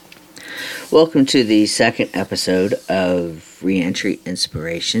Welcome to the second episode of Reentry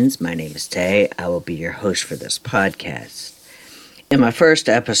Inspirations. My name is Tay. I will be your host for this podcast. In my first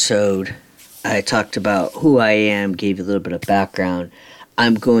episode, I talked about who I am, gave you a little bit of background.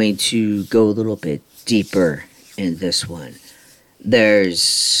 I'm going to go a little bit deeper in this one.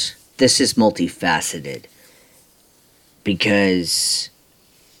 This is multifaceted because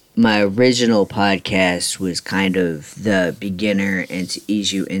my original podcast was kind of the beginner and to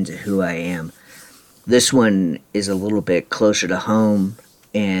ease you into who I am. This one is a little bit closer to home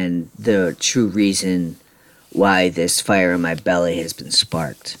and the true reason why this fire in my belly has been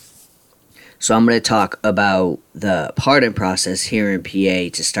sparked. So I'm going to talk about the pardon process here in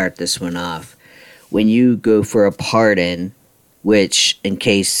PA to start this one off. When you go for a pardon, which in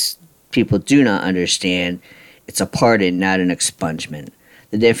case people do not understand, it's a pardon, not an expungement.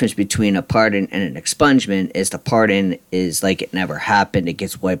 The difference between a pardon and an expungement is the pardon is like it never happened. It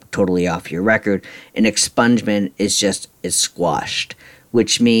gets wiped totally off your record. An expungement is squashed,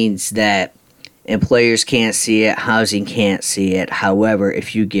 which means that employers can't see it, housing can't see it. However,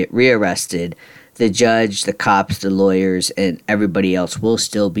 if you get rearrested, the judge, the cops, the lawyers, and everybody else will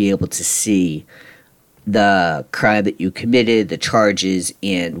still be able to see the crime that you committed, the charges,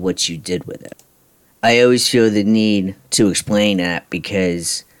 and what you did with it. I always feel the need to explain that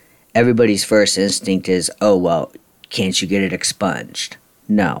because everybody's first instinct is, oh, well, can't you get it expunged?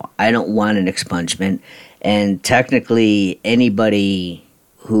 No, I don't want an expungement. And technically, anybody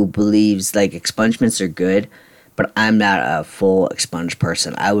who believes like expungements are good, but I'm not a full expunged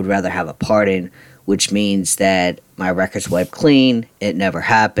person. I would rather have a pardon, which means that my record's wiped clean. It never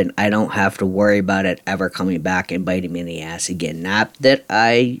happened. I don't have to worry about it ever coming back and biting me in the ass again. Not that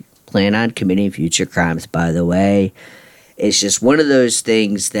I plan on committing future crimes, by the way. It's just one of those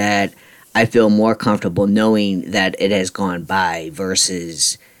things that I feel more comfortable knowing that it has gone by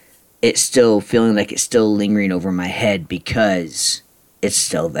versus it still feeling like it's still lingering over my head because it's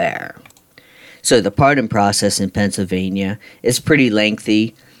still there. So the pardon process in Pennsylvania is pretty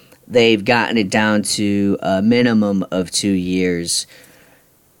lengthy. They've gotten it down to a minimum of 2 years,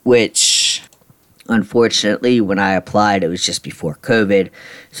 which unfortunately, when I applied, it was just before COVID,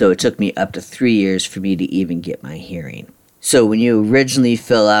 so it took me up to 3 years for me to even get my hearing. So when you originally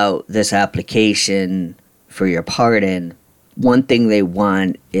fill out this application for your pardon, one thing they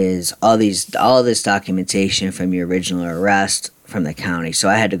want is all this documentation from your original arrest from the county. So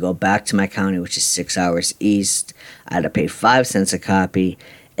I had to go back to my county, which is 6 hours east. I had to pay 5 cents a copy,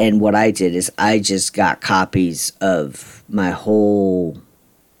 and what I did is I just got copies of my whole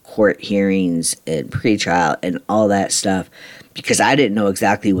court hearings and pretrial and all that stuff because I didn't know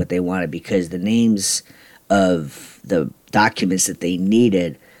exactly what they wanted because the names of the documents that they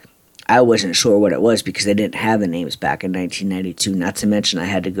needed, I wasn't sure what it was because they didn't have the names back in 1992, not to mention I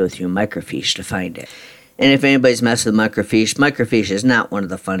had to go through microfiche to find it. And if anybody's messed with microfiche is not one of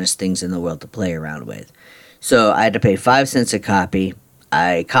the funnest things in the world to play around with. So I had to pay 5 cents a copy.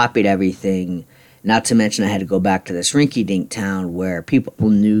 I copied everything. Not to mention I had to go back to this rinky-dink town where people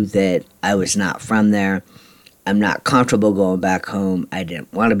knew that I was not from there. I'm not comfortable going back home. I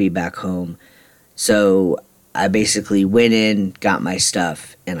didn't want to be back home. So I basically went in, got my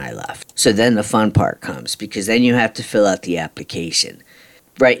stuff, and I left. So then the fun part comes because then you have to fill out the application.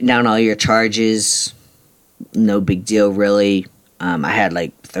 Writing down all your charges, no big deal really. I had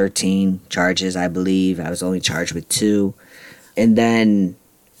like 13 charges, I believe. I was only charged with 2. And then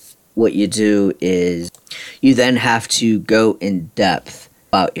what you do is you then have to go in depth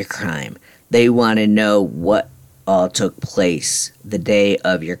about your crime. They want to know what all took place the day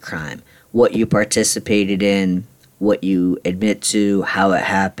of your crime, what you participated in, what you admit to, how it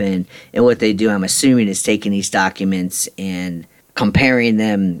happened, and what they do, I'm assuming, is taking these documents and comparing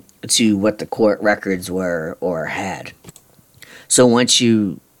them to what the court records were or had. So once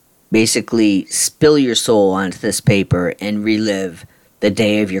you basically spill your soul onto this paper and relive the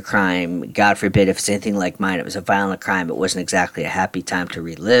day of your crime, God forbid if it's anything like mine, it was a violent crime, it wasn't exactly a happy time to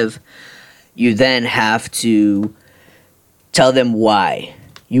relive, you then have to tell them why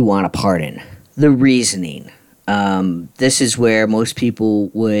you want a pardon, the reasoning. This is where most people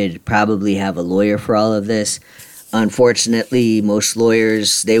would probably have a lawyer for all of this. Unfortunately, most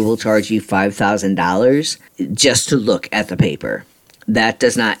lawyers, they will charge you $5,000 just to look at the paper. That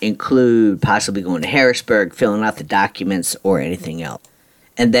does not include possibly going to Harrisburg, filling out the documents, or anything else.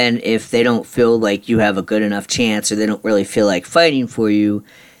 And then if they don't feel like you have a good enough chance or they don't really feel like fighting for you,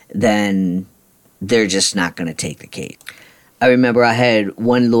 then they're just not going to take the case. I remember I had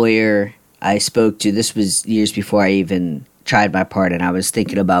one lawyer I spoke to. This was years before I even tried my pardon. I was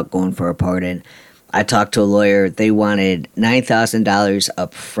thinking about going for a pardon. I talked to a lawyer. They wanted $9,000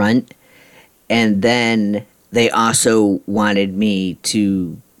 up front And then they also wanted me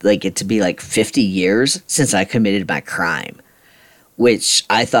to, like, it to be like 50 years since I committed my crime, which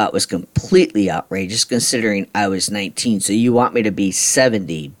I thought was completely outrageous considering I was 19. So you want me to be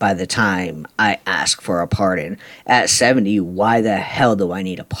 70 by the time I ask for a pardon. At 70, why the hell do I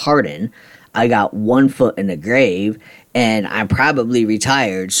need a pardon? I got one foot in the grave and I'm probably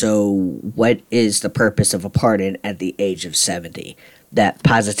retired. So what is the purpose of a pardon at the age of 70? That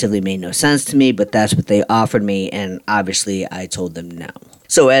positively made no sense to me, but that's what they offered me, and obviously I told them no.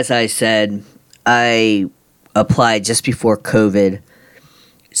 So as I said, I applied just before COVID.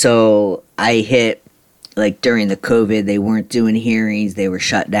 So I hit, like, during the COVID, they weren't doing hearings, they were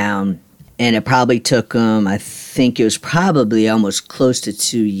shut down, and it probably took them, I think it was probably almost close to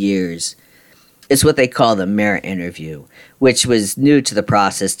 2 years. It's what they call the merit interview, which was new to the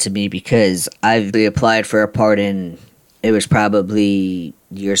process to me because I've applied for a pardon. It was probably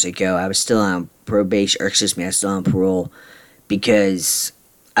years ago. I was still on probation, or excuse me, I was still on parole because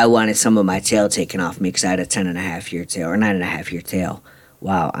I wanted some of my tail taken off me because I had a 10.5-year tail, or 9.5-year tail.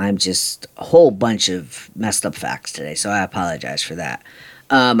 Wow, I'm just a whole bunch of messed up facts today, so I apologize for that.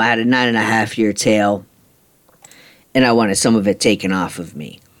 I had a 9.5-year tail, and I wanted some of it taken off of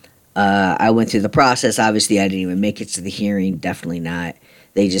me. I went through the process. Obviously, I didn't even make it to the hearing. Definitely not.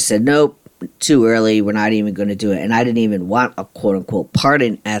 They just said, nope, too early. We're not even going to do it. And I didn't even want a quote-unquote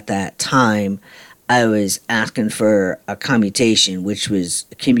pardon at that time. I was asking for a commutation, which was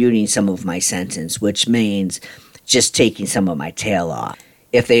commuting some of my sentence, which means just taking some of my tail off.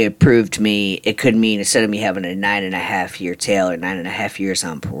 If they approved me, it could mean instead of me having a 9.5-year tail or 9.5 years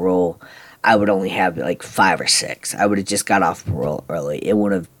on parole, I would only have like 5 or 6. I would have just got off parole early. It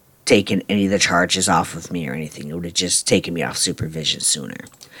wouldn't have taken any of the charges off of me or anything. It would have just taken me off supervision sooner.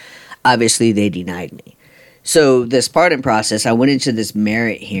 Obviously, they denied me. So this pardon process, I went into this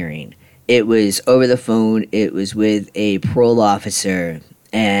merit hearing. It was over the phone. It was with a parole officer,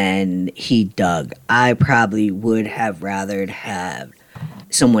 and he dug. I probably would have rathered have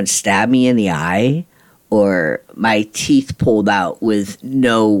someone stab me in the eye or my teeth pulled out with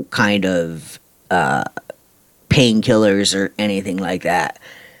no kind of painkillers or anything like that,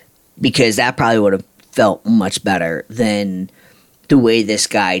 because that probably would have felt much better than the way this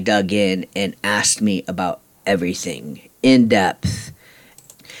guy dug in and asked me about everything in depth.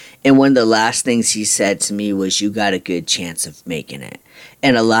 And one of the last things he said to me was, you got a good chance of making it.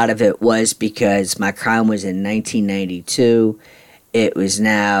 And a lot of it was because my crime was in 1992. It was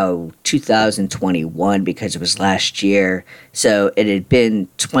now 2021 because it was last year. So it had been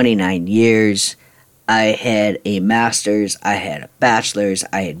 29 years. I had a master's, I had a bachelor's,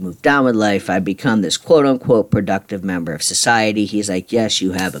 I had moved on with life, I'd become this quote-unquote productive member of society. He's like, yes,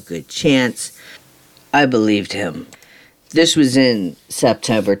 you have a good chance. I believed him. This was in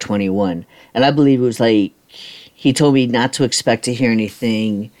September 21, and I believe it was like, he told me not to expect to hear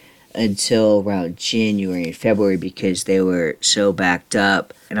anything until around January and February because they were so backed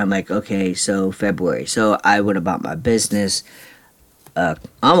up. And I'm like, okay, so February. So I went about my business,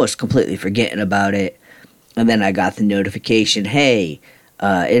 almost completely forgetting about it. And then I got the notification, hey,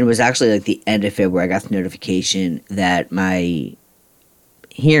 it was actually like the end of February, I got the notification that my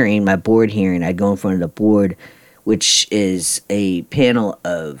hearing, my board hearing, I'd go in front of the board, which is a panel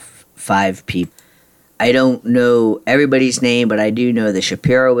of 5 people. I don't know everybody's name, but I do know that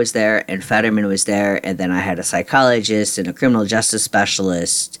Shapiro was there and Fetterman was there, and then I had a psychologist and a criminal justice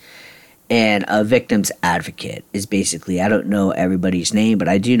specialist and a victim's advocate is basically, I don't know everybody's name, but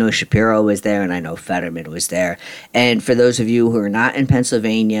I do know Shapiro was there and I know Fetterman was there. And for those of you who are not in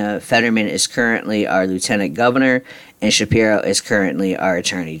Pennsylvania, Fetterman is currently our lieutenant governor and Shapiro is currently our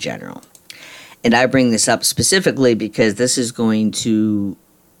attorney general. And I bring this up specifically because this is going to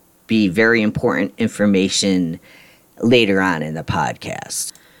be very important information later on in the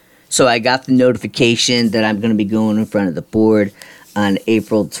podcast. So I got the notification that I'm going to be going in front of the board on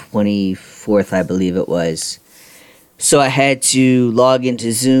April 24th, I believe it was. So I had to log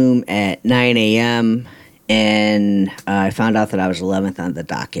into Zoom at 9 a.m. and I found out that I was 11th on the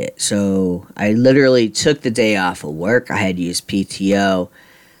docket. So I literally took the day off of work. I had used PTO,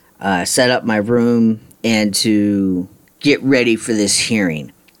 set up my room, and to get ready for this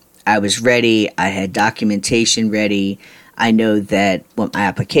hearing. I was ready. I had documentation ready. I know that what my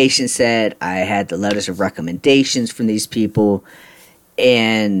application said. I had the letters of recommendations from these people.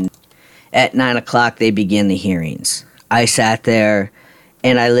 And at 9 o'clock, they began the hearings. I sat there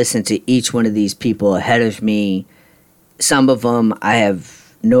and I listened to each one of these people ahead of me. Some of them, I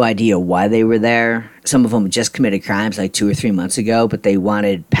have no idea why they were there. Some of them just committed crimes like 2 or 3 months ago, but they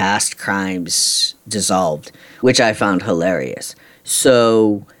wanted past crimes dissolved, which I found hilarious.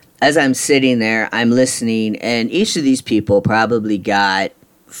 So as I'm sitting there, I'm listening, and each of these people probably got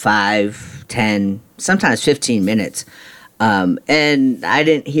 5, 10, sometimes 15 minutes. And I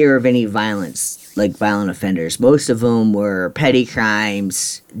didn't hear of any violence, like violent offenders. Most of them were petty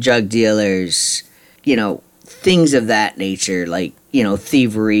crimes, drug dealers, things of that nature, like,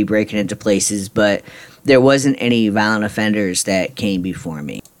 thievery, breaking into places, but there wasn't any violent offenders that came before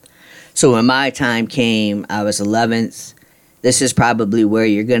me. So when my time came, I was 11th. This is probably where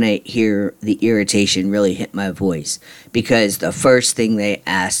you're going to hear the irritation really hit my voice, because the first thing they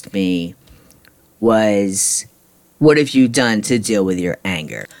asked me was, what have you done to deal with your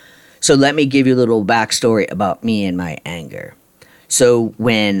anger? So let me give you a little backstory about me and my anger. So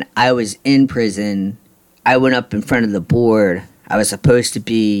when I was in prison, I went up in front of the board. I was supposed to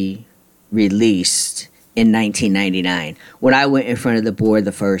be released in 1999. When I went in front of the board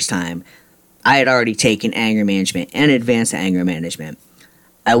the first time, I had already taken anger management and advanced anger management.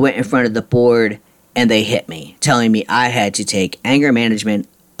 I went in front of the board and they hit me, telling me I had to take anger management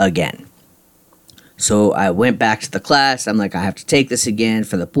again. So I went back to the class. I'm like, I have to take this again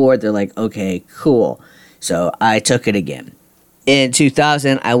for the board. They're like, okay, cool. So I took it again. In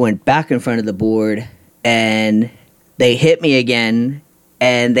 2000, I went back in front of the board and they hit me again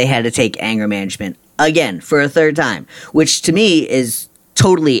and they had to take anger management again for a third time, which to me is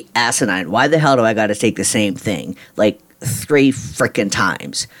totally asinine. Why the hell do I got to take the same thing like 3 freaking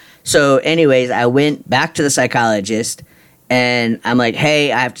times? So anyways, I went back to the psychologist and I'm like,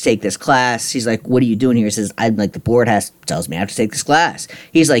 hey, I have to take this class. He's like, what are you doing here? He says, I'm like, the board tells me I have to take this class.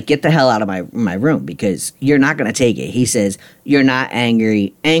 He's like, get the hell out of my room because you're not going to take it. He says, you're not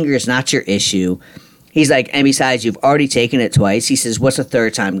angry. Anger is not your issue. He's like, and besides, you've already taken it twice. He says, what's the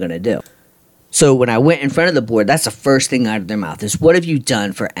third time going to do? So when I went in front of the board, that's the first thing out of their mouth is, what have you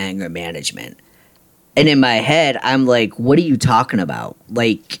done for anger management? And in my head, I'm like, what are you talking about?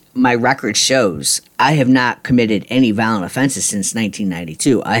 Like, my record shows I have not committed any violent offenses since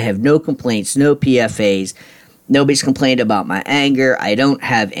 1992. I have no complaints, no PFAs. Nobody's complained about my anger. I don't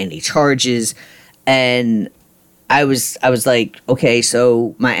have any charges. And I was like, okay,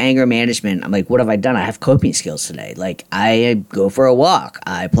 so my anger management, I'm like, what have I done? I have coping skills today. Like, I go for a walk.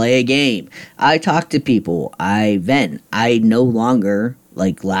 I play a game. I talk to people. I vent. I no longer,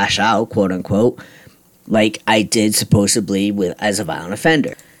 like, lash out, quote unquote, like I did supposedly as a violent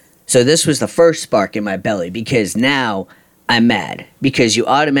offender. So this was the first spark in my belly, because now I'm mad, because you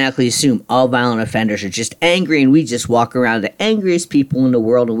automatically assume all violent offenders are just angry and we just walk around the angriest people in the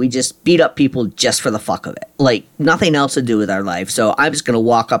world and we just beat up people just for the fuck of it. Like, nothing else to do with our life. So I'm just going to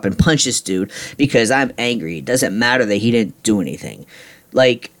walk up and punch this dude because I'm angry. It doesn't matter that he didn't do anything.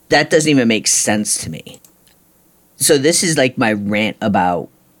 Like, that doesn't even make sense to me. So this is like my rant about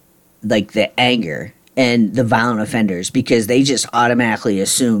like the anger and the violent offenders, because they just automatically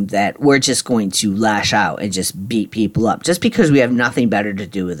assume that we're just going to lash out and just beat people up just because we have nothing better to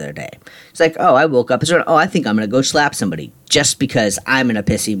do with our day. It's like, oh, I woke up and I think I'm going to go slap somebody just because I'm in a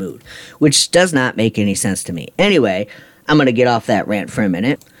pissy mood, which does not make any sense to me. Anyway, I'm going to get off that rant for a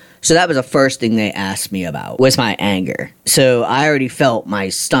minute. So that was the first thing they asked me about, was my anger. So I already felt my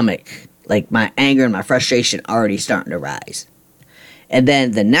stomach, like my anger and my frustration already starting to rise. And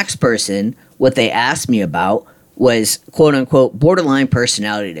then the next person, what they asked me about was, quote unquote, borderline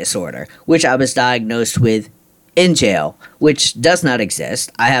personality disorder, which I was diagnosed with in jail, which does not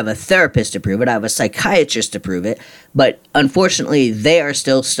exist. I have a therapist to prove it. I have a psychiatrist to prove it. But unfortunately, they are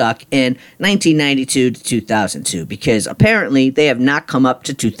still stuck in 1992 to 2002, because apparently they have not come up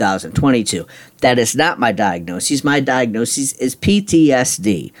to 2022. That is not my diagnosis. My diagnosis is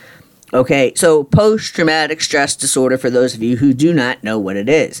PTSD. Okay, so post-traumatic stress disorder, for those of you who do not know what it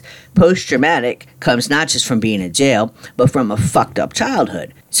is. Post-traumatic comes not just from being in jail, but from a fucked up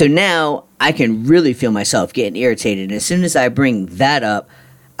childhood. So now I can really feel myself getting irritated. And as soon as I bring that up,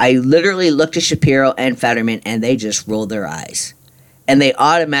 I literally look to Shapiro and Fetterman and they just roll their eyes. And they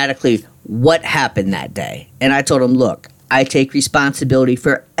automatically, what happened that day? And I told them, look, I take responsibility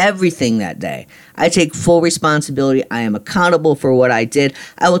for everything that day. I take full responsibility. I am accountable for what I did.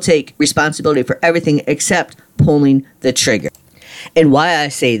 I will take responsibility for everything except pulling the trigger. And why I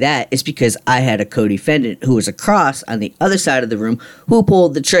say that is because I had a co-defendant who was across on the other side of the room who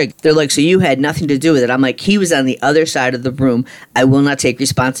pulled the trigger. They're like, so you had nothing to do with it. I'm like, he was on the other side of the room. I will not take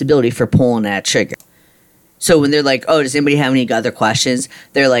responsibility for pulling that trigger. So when they're like, oh, does anybody have any other questions?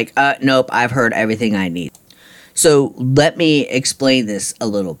 They're like, nope, I've heard everything I need. So let me explain this a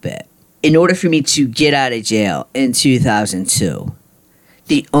little bit. In order for me to get out of jail in 2002,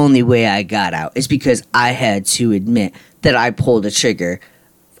 the only way I got out is because I had to admit that I pulled the trigger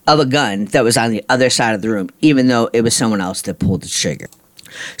of a gun that was on the other side of the room, even though it was someone else that pulled the trigger.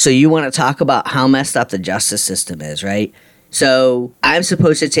 So you want to talk about how messed up the justice system is, right? So I'm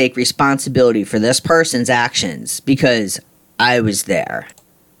supposed to take responsibility for this person's actions because I was there.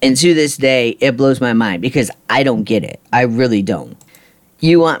 And to this day, it blows my mind because I don't get it. I really don't.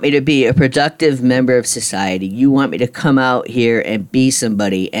 You want me to be a productive member of society. You want me to come out here and be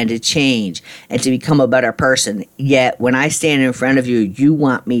somebody and to change and to become a better person. Yet when I stand in front of you, you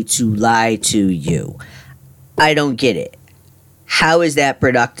want me to lie to you. I don't get it. How is that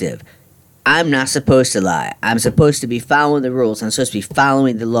productive? I'm not supposed to lie. I'm supposed to be following the rules. I'm supposed to be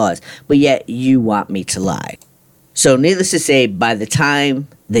following the laws. But yet you want me to lie. So needless to say, by the time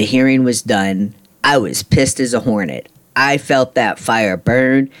the hearing was done, I was pissed as a hornet. I felt that fire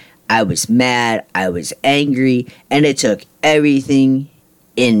burn. I was mad. I was angry. And it took everything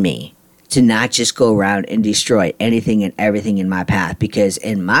in me to not just go around and destroy anything and everything in my path. Because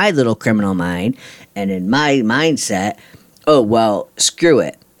in my little criminal mind and in my mindset, oh, well, screw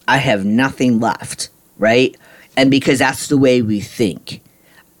it. I have nothing left, right? And because that's the way we think.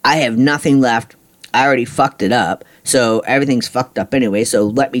 I have nothing left. I already fucked it up. So everything's fucked up anyway. So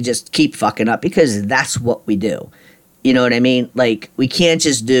let me just keep fucking up because that's what we do. You know what I mean? Like, we can't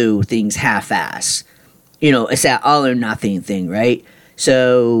just do things half-ass. You know, it's that all or nothing thing, right?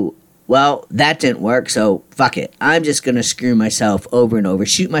 So, well, that didn't work, so fuck it. I'm just going to screw myself over and over,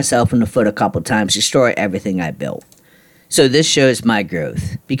 shoot myself in the foot a couple times, destroy everything I built. So this shows my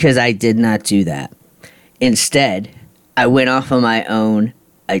growth, because I did not do that. Instead, I went off on my own.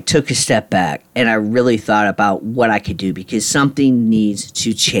 I took a step back and I really thought about what I could do because something needs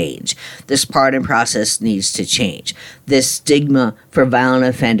to change. This pardon process needs to change. This stigma for violent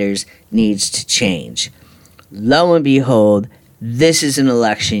offenders needs to change. Lo and behold, this is an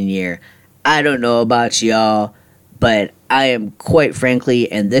election year. I don't know about y'all, but I am quite frankly,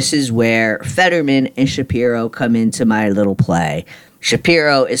 and this is where Fetterman and Shapiro come into my little play.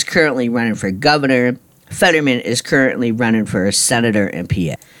 Shapiro is currently running for governor. Fetterman is currently running for a senator in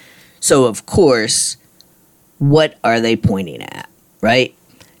PA. So, of course, what are they pointing at, right?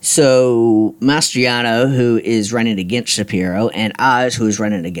 So, Mastriano, who is running against Shapiro, and Oz, who is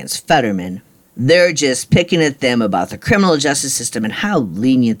running against Fetterman, they're just picking at them about the criminal justice system and how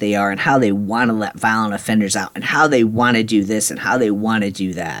lenient they are and how they want to let violent offenders out and how they want to do this and how they want to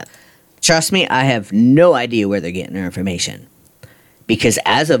do that. Trust me, I have no idea where they're getting their information. Because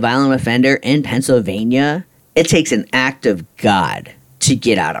as a violent offender in Pennsylvania, it takes an act of God to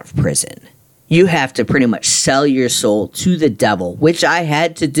get out of prison. You have to pretty much sell your soul to the devil, which I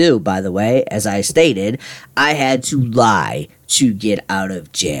had to do, by the way. As I stated, I had to lie to get out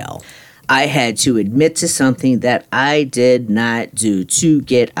of jail. I had to admit to something that I did not do to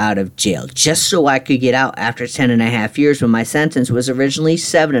get out of jail, just so I could get out after 10.5 years when my sentence was originally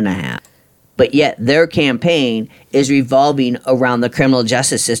 7.5. But yet their campaign is revolving around the criminal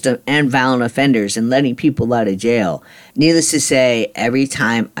justice system and violent offenders and letting people out of jail. Needless to say, every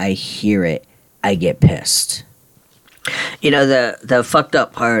time I hear it, I get pissed. You know, the fucked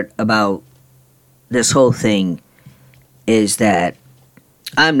up part about this whole thing is that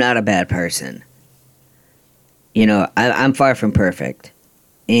I'm not a bad person. You know, I'm far from perfect.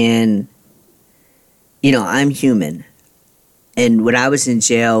 And, you know, I'm human. And when I was in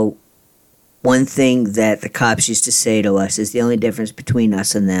jail, one thing that the cops used to say to us is the only difference between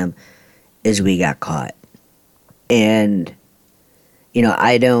us and them is we got caught. And, you know,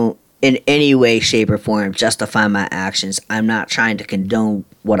 I don't in any way, shape, or form justify my actions. I'm not trying to condone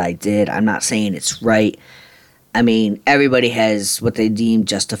what I did. I'm not saying it's right. I mean, everybody has what they deem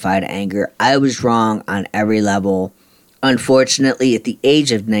justified anger. I was wrong on every level. Unfortunately, at the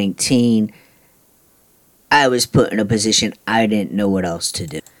age of 19, I was put in a position I didn't know what else to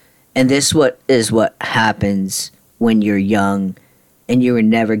do. And this is what happens when you're young and you were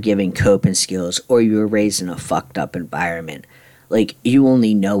never given coping skills or you were raised in a fucked up environment. Like, you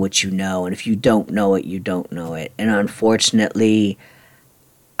only know what you know, and if you don't know it, you don't know it. And unfortunately,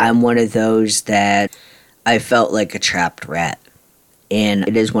 I'm one of those that I felt like a trapped rat. And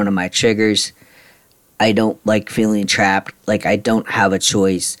it is one of my triggers. I don't like feeling trapped. Like, I don't have a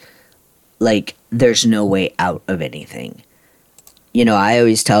choice. Like, there's no way out of anything. You know, I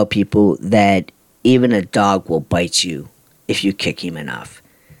always tell people that even a dog will bite you if you kick him enough.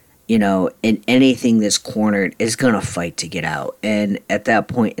 You know, and anything that's cornered is going to fight to get out. And at that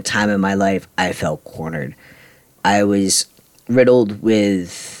point in time in my life, I felt cornered. I was riddled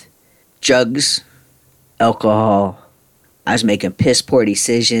with drugs, alcohol. I was making piss poor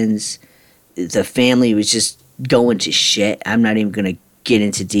decisions. The family was just going to shit. I'm not even going to get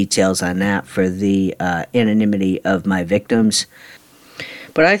into details on that for the anonymity of my victims.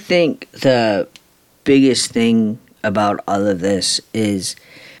 But I think the biggest thing about all of this is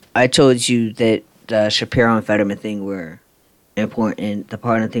I told you that the Shapiro and Fetterman thing were important. The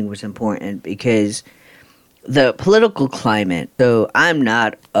Pardon thing was important because the political climate. So I'm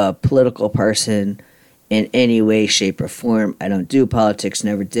not a political person in any way, shape, or form. I don't do politics,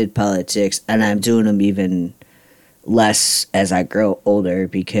 never did politics, and I'm doing them even less as I grow older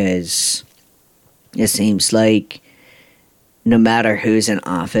because it seems like no matter who's in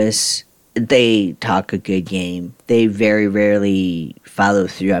office, they talk a good game. They very rarely follow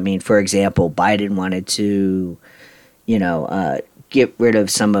through. I mean, for example, Biden wanted to, get rid of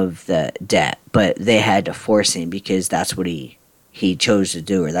some of the debt, but they had to force him because that's what he chose to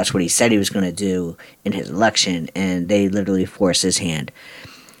do, or that's what he said he was going to do in his election, and they literally forced his hand.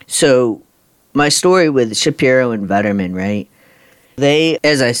 So my story with Shapiro and Fetterman, right? They,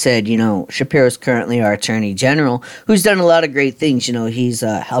 as I said, Shapiro's currently our attorney general, who's done a lot of great things. He's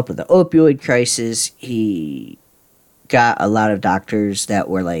helped with the opioid crisis. He got a lot of doctors that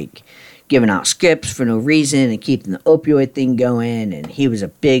were giving out scripts for no reason and keeping the opioid thing going. And he was a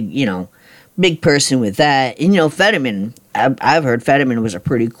big person with that. And, Fetterman, I've heard Fetterman was a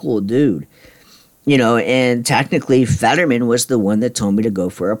pretty cool dude. And technically Fetterman was the one that told me to go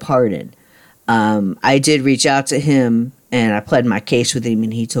for a pardon. I did reach out to him and I pled my case with him,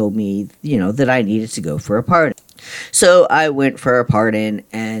 and he told me, that I needed to go for a pardon. So I went for a pardon,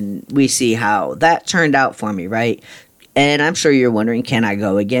 and we see how that turned out for me, right? And I'm sure you're wondering, can I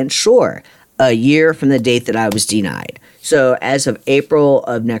go again? Sure. A year from the date that I was denied. So as of April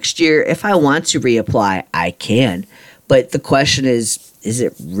of next year, if I want to reapply, I can. But the question is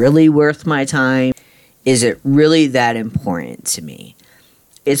it really worth my time? Is it really that important to me?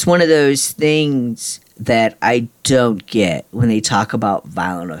 It's one of those things that I don't get when they talk about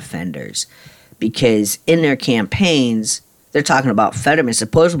violent offenders. Because in their campaigns, they're talking about Fetterman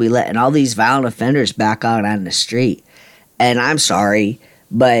supposedly letting all these violent offenders back out on the street. And I'm sorry,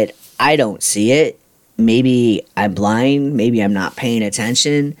 but I don't see it. Maybe I'm blind. Maybe I'm not paying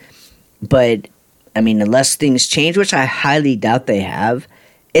attention. But, unless things change, which I highly doubt they have,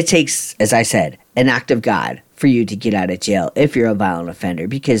 it takes, as I said, an act of God for you to get out of jail if you're a violent offender,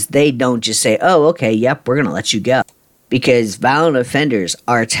 because they don't just say, oh, okay, yep, we're going to let you go. Because violent offenders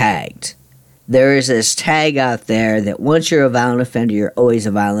are tagged. There is this tag out there that once you're a violent offender, you're always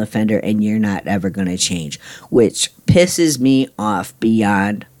a violent offender and you're not ever going to change, which pisses me off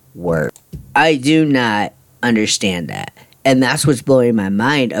beyond words. I do not understand that. And that's what's blowing my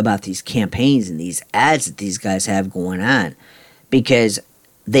mind about these campaigns and these ads that these guys have going on, because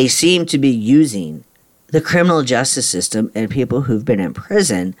they seem to be using the criminal justice system and people who've been in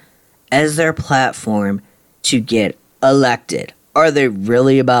prison as their platform to get elected. Are they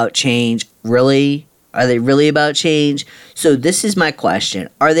really about change? Really? Are they really about change? So this is my question.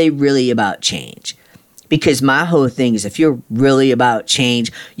 Are they really about change? Because my whole thing is, if you're really about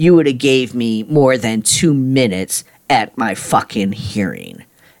change, you would have gave me more than 2 minutes at my fucking hearing.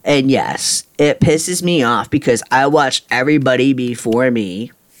 And yes, it pisses me off because I watched everybody before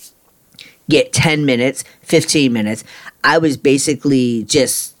me get 10 minutes, 15 minutes. I was basically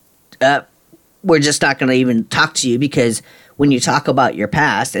just, we're just not going to even talk to you because when you talk about your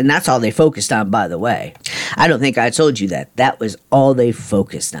past, and that's all they focused on, by the way. I don't think I told you that. That was all they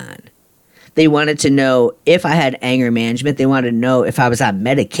focused on. They wanted to know if I had anger management. They wanted to know if I was on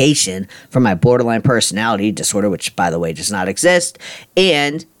medication for my borderline personality disorder, which, by the way, does not exist.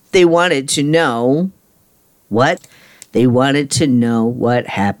 And they wanted to know what? They wanted to know what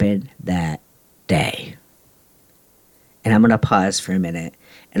happened that day. And I'm going to pause for a minute,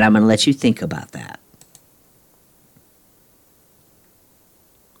 and I'm going to let you think about that.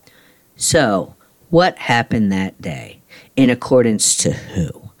 So, what happened that day? In accordance to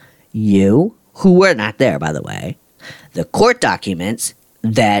who? You, who were not there, by the way. The court documents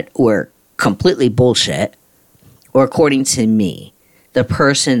that were completely bullshit, or according to me, the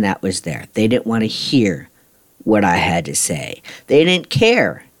person that was there. They didn't want to hear what I had to say. They didn't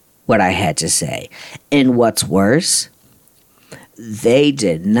care what I had to say. And what's worse, they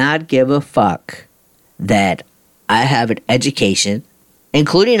did not give a fuck that I have an education,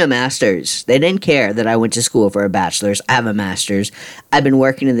 including a master's. They didn't care that I went to school for a bachelor's. I have a master's. I've been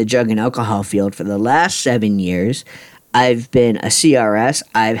working in the drug and alcohol field for the last 7 years. I've been a CRS.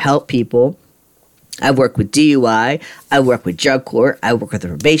 I've helped people. I've worked with DUI. I work with drug court. I work with the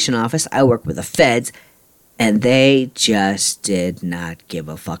probation office. I work with the feds. And they just did not give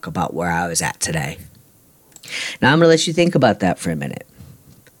a fuck about where I was at today. Now I'm going to let you think about that for a minute.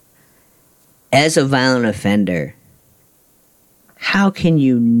 As a violent offender, how can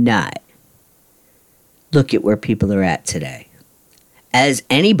you not look at where people are at today? As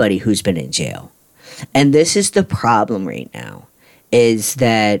anybody who's been in jail, And this is the problem right now, is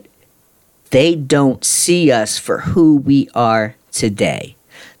that they don't see us for who we are today.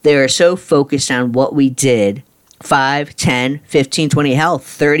 They are so focused on what we did 5, 10, 15, 20, hell,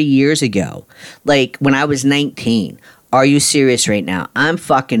 30 years ago. Like when I was 19. Are you serious right now? I'm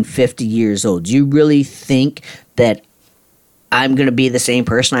fucking 50 years old. Do you really think that I'm going to be the same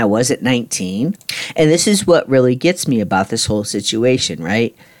person I was at 19? And this is what really gets me about this whole situation,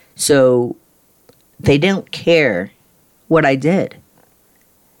 right? So they don't care what I did.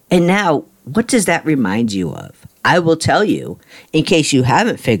 And now, what does that remind you of? I will tell you, in case you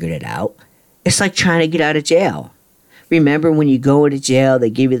haven't figured it out, it's like trying to get out of jail. Remember when you go into jail, they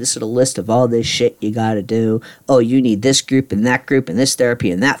give you this little list of all this shit you got to do. Oh, you need this group and this therapy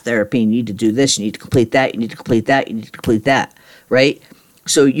and that therapy. You need to do this. You need to complete that. You need to complete that. You need to complete that. Right?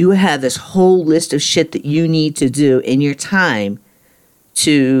 So you have this whole list of shit that you need to do in your time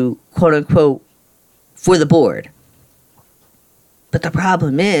to, quote unquote, for the board. But the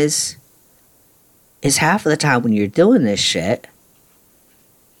problem is half of the time when you're doing this shit,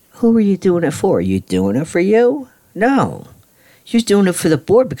 who are you doing it for? Are you doing it for you? No. You're doing it for the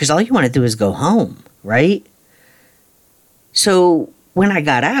board because all you want to do is go home, right? So when I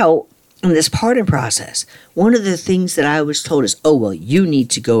got out in this pardon process, one of the things that I was told is, oh, well, you need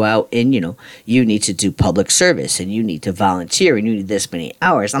to go out and, you need to do public service and you need to volunteer and you need this many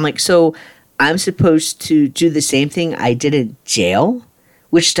hours. I'm like, so I'm supposed to do the same thing I did in jail?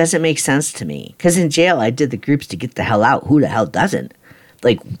 Which doesn't make sense to me. Because in jail, I did the groups to get the hell out. Who the hell doesn't?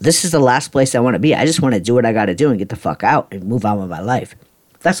 Like, this is the last place I want to be. I just want to do what I got to do and get the fuck out and move on with my life.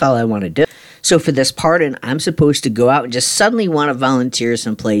 That's all I want to do. So for this pardon, I'm supposed to go out and just suddenly want to volunteer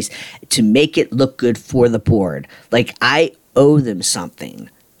someplace to make it look good for the board. Like, I owe them something.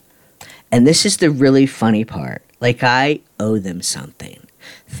 And this is the really funny part. Like, I owe them something.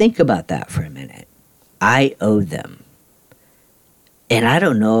 Think about that for a minute. I owe them. And I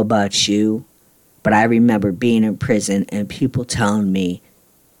don't know about you, but I remember being in prison and people telling me,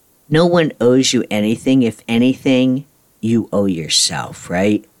 no one owes you anything. If anything, you owe yourself,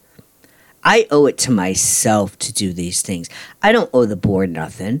 right? I owe it to myself to do these things. I don't owe the board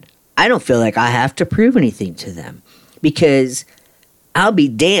nothing. I don't feel like I have to prove anything to them because I'll be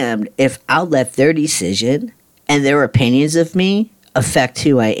damned if I'll let their decision and their opinions of me affect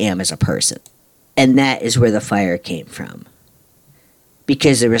who I am as a person. And that is where the fire came from.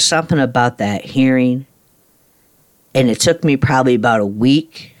 Because there was something about that hearing, and it took me probably about a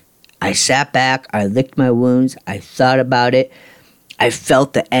week. I sat back, I licked my wounds, I thought about it. I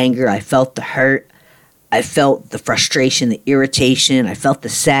felt the anger, I felt the hurt, I felt the frustration, the irritation, I felt the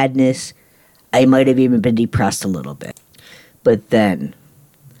sadness. I might have even been depressed a little bit. But then,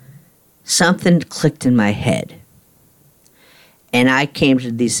 something clicked in my head. And I came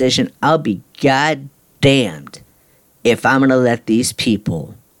to the decision, I'll be goddamned if I'm going to let these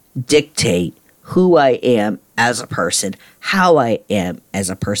people dictate who I am as a person, how I am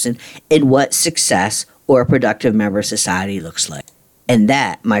as a person, and what success or a productive member of society looks like. And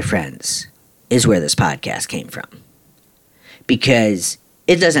that, my friends, is where this podcast came from. Because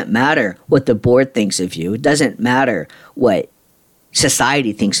it doesn't matter what the board thinks of you. It doesn't matter what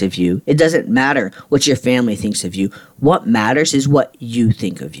society thinks of you. It doesn't matter what your family thinks of you. What matters is what you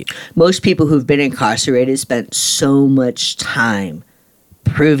think of you. Most people who've been incarcerated spent so much time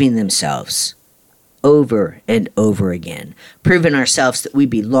proving themselves over and over again, proving ourselves that we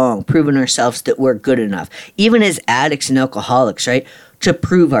belong, proving ourselves that we're good enough. Even as addicts and alcoholics, right? To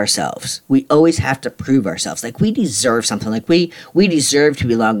prove ourselves. We always have to prove ourselves. Like we deserve something. Like we deserve to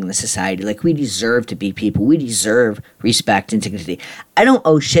belong in the society. Like we deserve to be people. We deserve respect and dignity. I don't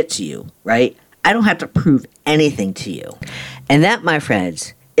owe shit to you, right? I don't have to prove anything to you. And that, my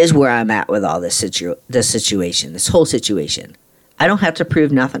friends, is where I'm at with all this situation, this whole situation. I don't have to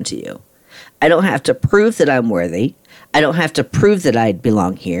prove nothing to you. I don't have to prove that I'm worthy. I don't have to prove that I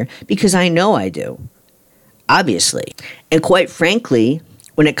belong here because I know I do. Obviously. And quite frankly,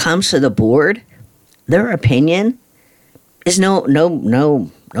 when it comes to the board, their opinion is no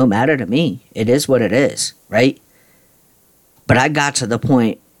matter to me. It is what it is, right? But I got to the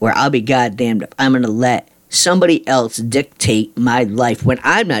point where I'll be goddamned if I'm going to let somebody else dictate my life when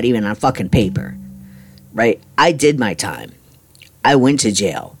I'm not even on fucking paper, right? I did my time. I went to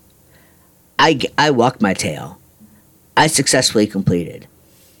jail. I walked my tail. I successfully completed.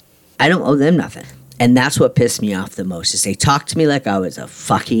 I don't owe them nothing. And that's what pissed me off the most, is they talked to me like I was a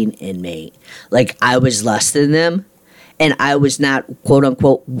fucking inmate. Like I was less than them, and I was not,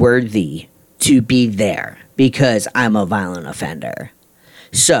 quote-unquote, worthy to be there because I'm a violent offender.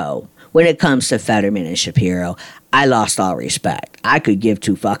 So, when it comes to Fetterman and Shapiro, I lost all respect. I could give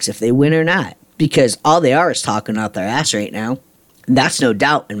two fucks if they win or not because all they are is talking out their ass right now. That's no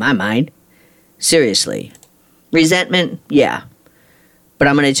doubt in my mind. Seriously. Resentment, yeah. But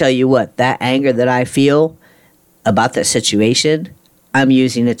I'm going to tell you what, that anger that I feel about that situation, I'm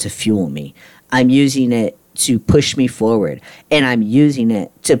using it to fuel me. I'm using it to push me forward. And I'm using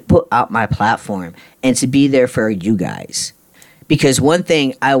it to put out my platform and to be there for you guys. Because one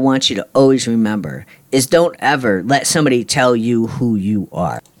thing I want you to always remember is don't ever let somebody tell you who you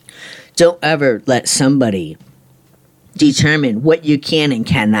are. Don't ever let somebody determine what you can and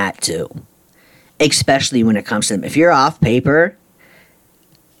cannot do. Especially when it comes to them. If you're off paper,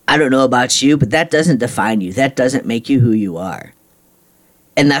 I don't know about you, but that doesn't define you. That doesn't make you who you are.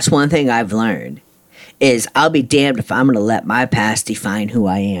 And that's one thing I've learned, is I'll be damned if I'm going to let my past define who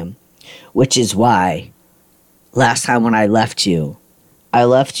I am. Which is why, last time when I left you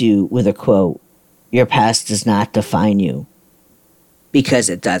with a quote, your past does not define you. Because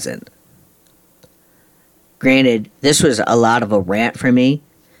it doesn't. Granted, this was a lot of a rant for me,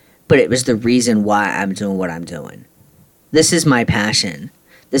 but it was the reason why I'm doing what I'm doing. This is my passion.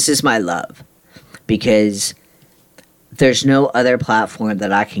 This is my love. Because there's no other platform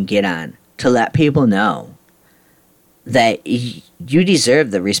that I can get on to let people know that you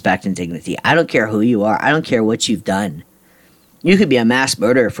deserve the respect and dignity. I don't care who you are. I don't care what you've done. You could be a mass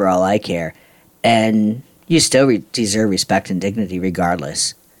murderer for all I care, and you still deserve respect and dignity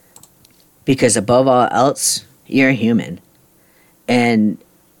regardless. Because above all else, you're a human. And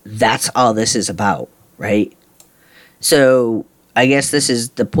that's all this is about, right? So I guess this is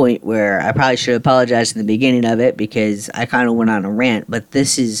the point where I probably should apologize in the beginning of it, because I kind of went on a rant, but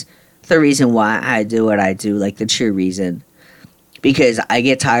this is the reason why I do what I do, like the true reason. Because I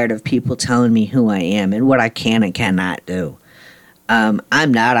get tired of people telling me who I am and what I can and cannot do.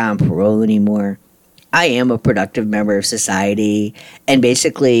 I'm not on parole anymore. I am a productive member of society, and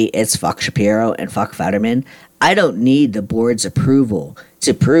basically it's fuck Shapiro and fuck Fetterman. I don't need the board's approval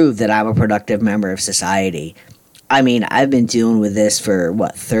to prove that I'm a productive member of society. I mean, I've been dealing with this for,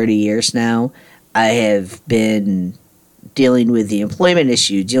 30 years now. I have been dealing with the employment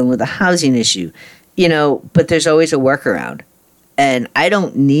issue, dealing with the housing issue, but there's always a workaround. And I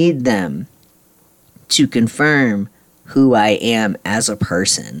don't need them to confirm who I am as a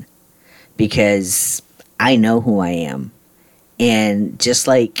person, because I know who I am. And just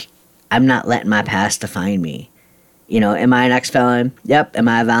like I'm not letting my past define me. Am I an ex-felon? Yep. Am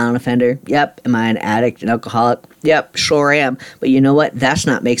I a violent offender? Yep. Am I an addict, an alcoholic? Yep, sure am. But you know what? That's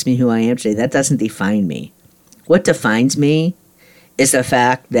not makes me who I am today. That doesn't define me. What defines me is the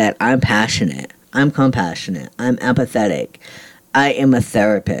fact that I'm passionate. I'm compassionate. I'm empathetic. I am a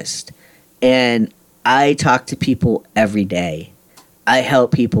therapist. And I talk to people every day. I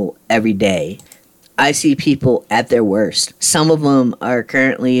help people every day. I see people at their worst. Some of them are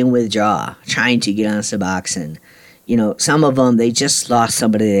currently in withdrawal, trying to get on Suboxone. Some of them, they just lost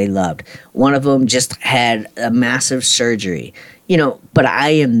somebody they loved. One of them just had a massive surgery. But I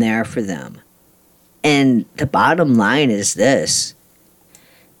am there for them. And the bottom line is this.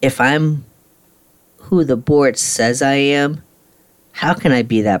 If I'm who the board says I am, how can I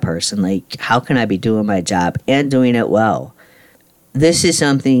be that person? How can I be doing my job and doing it well? This is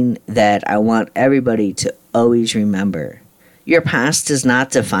something that I want everybody to always remember. Your past does not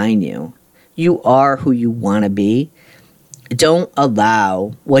define you. You are who you want to be. Don't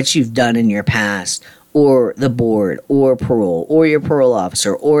allow what you've done in your past, or the board, or parole, or your parole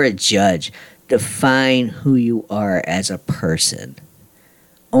officer, or a judge define who you are as a person.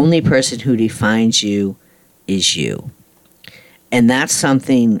 Only person who defines you is you. And that's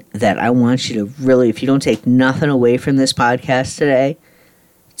something that I want you to really, if you don't take nothing away from this podcast today,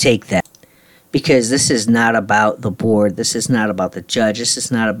 take that. Because this is not about the board. This is not about the judge. This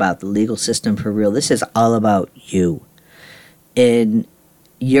is not about the legal system for real. This is all about you and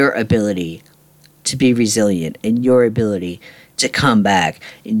your ability to be resilient, and your ability to come back,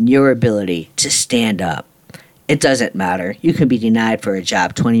 and your ability to stand up. It doesn't matter. You can be denied for a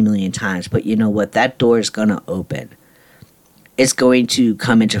job 20 million times, but you know what? That door is going to open. It's going to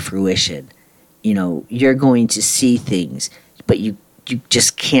come into fruition. You're going to see things, but you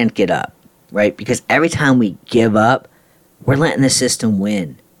just can't get up, right? Because every time we give up, we're letting the system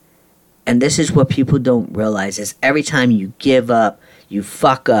win. And this is what people don't realize, is every time you give up, you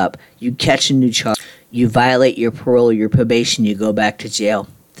fuck up, you catch a new charge, you violate your parole, your probation, you go back to jail.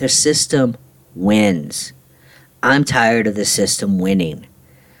 The system wins. I'm tired of the system winning.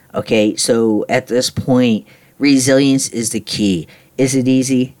 Okay, so at this point, resilience is the key. Is it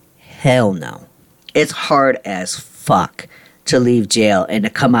easy? Hell no. It's hard as fuck to leave jail and to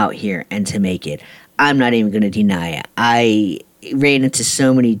come out here and to make it. I'm not even going to deny it. I ran into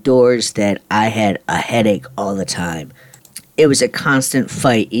so many doors that I had a headache all the time. It was a constant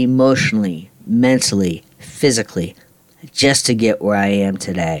fight emotionally, mentally, physically, just to get where I am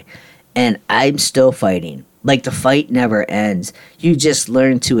today. And I'm still fighting. Like, the fight never ends. You just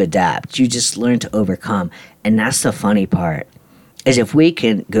learn to adapt. You just learn to overcome. And that's the funny part, is if we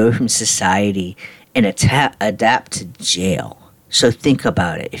can go from society and adapt to jail. So think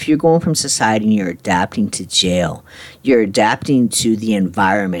about it. If you're going from society and you're adapting to jail, you're adapting to the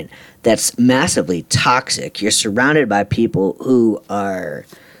environment that's massively toxic. You're surrounded by people who are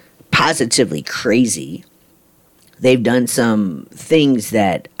positively crazy. They've done some things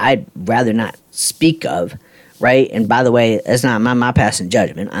that I'd rather not speak of, right? And by the way, that's not my passing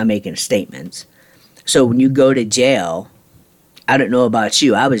judgment. I'm making statements. So when you go to jail, I don't know about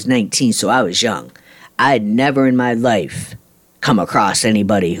you. I was 19, so I was young. I had never in my life come across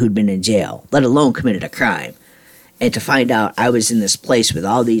anybody who'd been in jail, let alone committed a crime. And to find out I was in this place with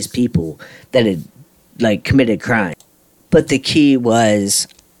all these people that had, committed crime. But the key was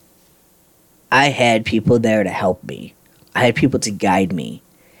I had people there to help me. I had people to guide me.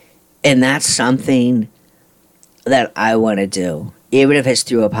 And that's something that I want to do, even if it's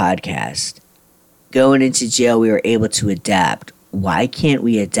through a podcast. Going into jail, we were able to adapt. Why can't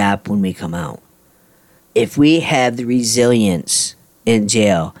we adapt when we come out? If we have the resilience in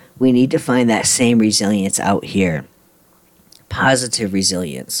jail, we need to find that same resilience out here. Positive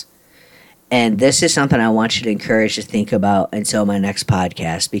resilience. And this is something I want you to encourage to think about until my next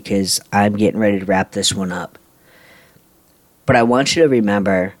podcast, because I'm getting ready to wrap this one up. But I want you to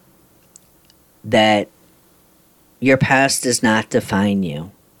remember that your past does not define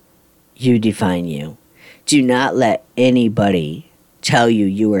you. You define you. Do not let anybody tell you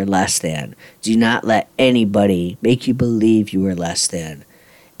you are less than. Do not let anybody make you believe you are less than.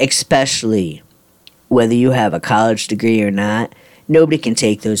 Especially whether you have a college degree or not. Nobody can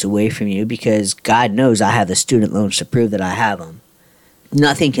take those away from you, because God knows I have the student loans to prove that I have them.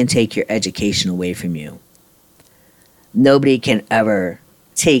 Nothing can take your education away from you. Nobody can ever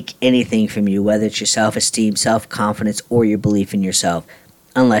take anything from you, whether it's your self-esteem, self-confidence, or your belief in yourself,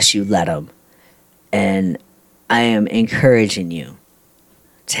 unless you let them. And I am encouraging you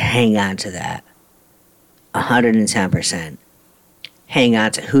to hang on to that 110%. Hang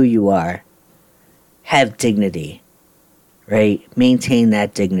on to who you are. Have dignity, right? Maintain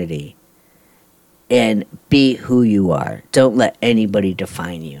that dignity. And be who you are. Don't let anybody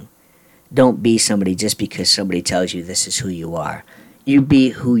define you. Don't be somebody just because somebody tells you this is who you are. You be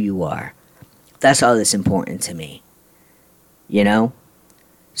who you are. That's all that's important to me. You know?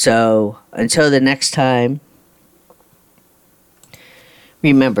 So, until the next time,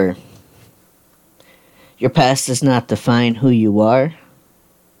 remember, your past does not define who you are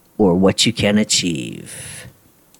or what you can achieve.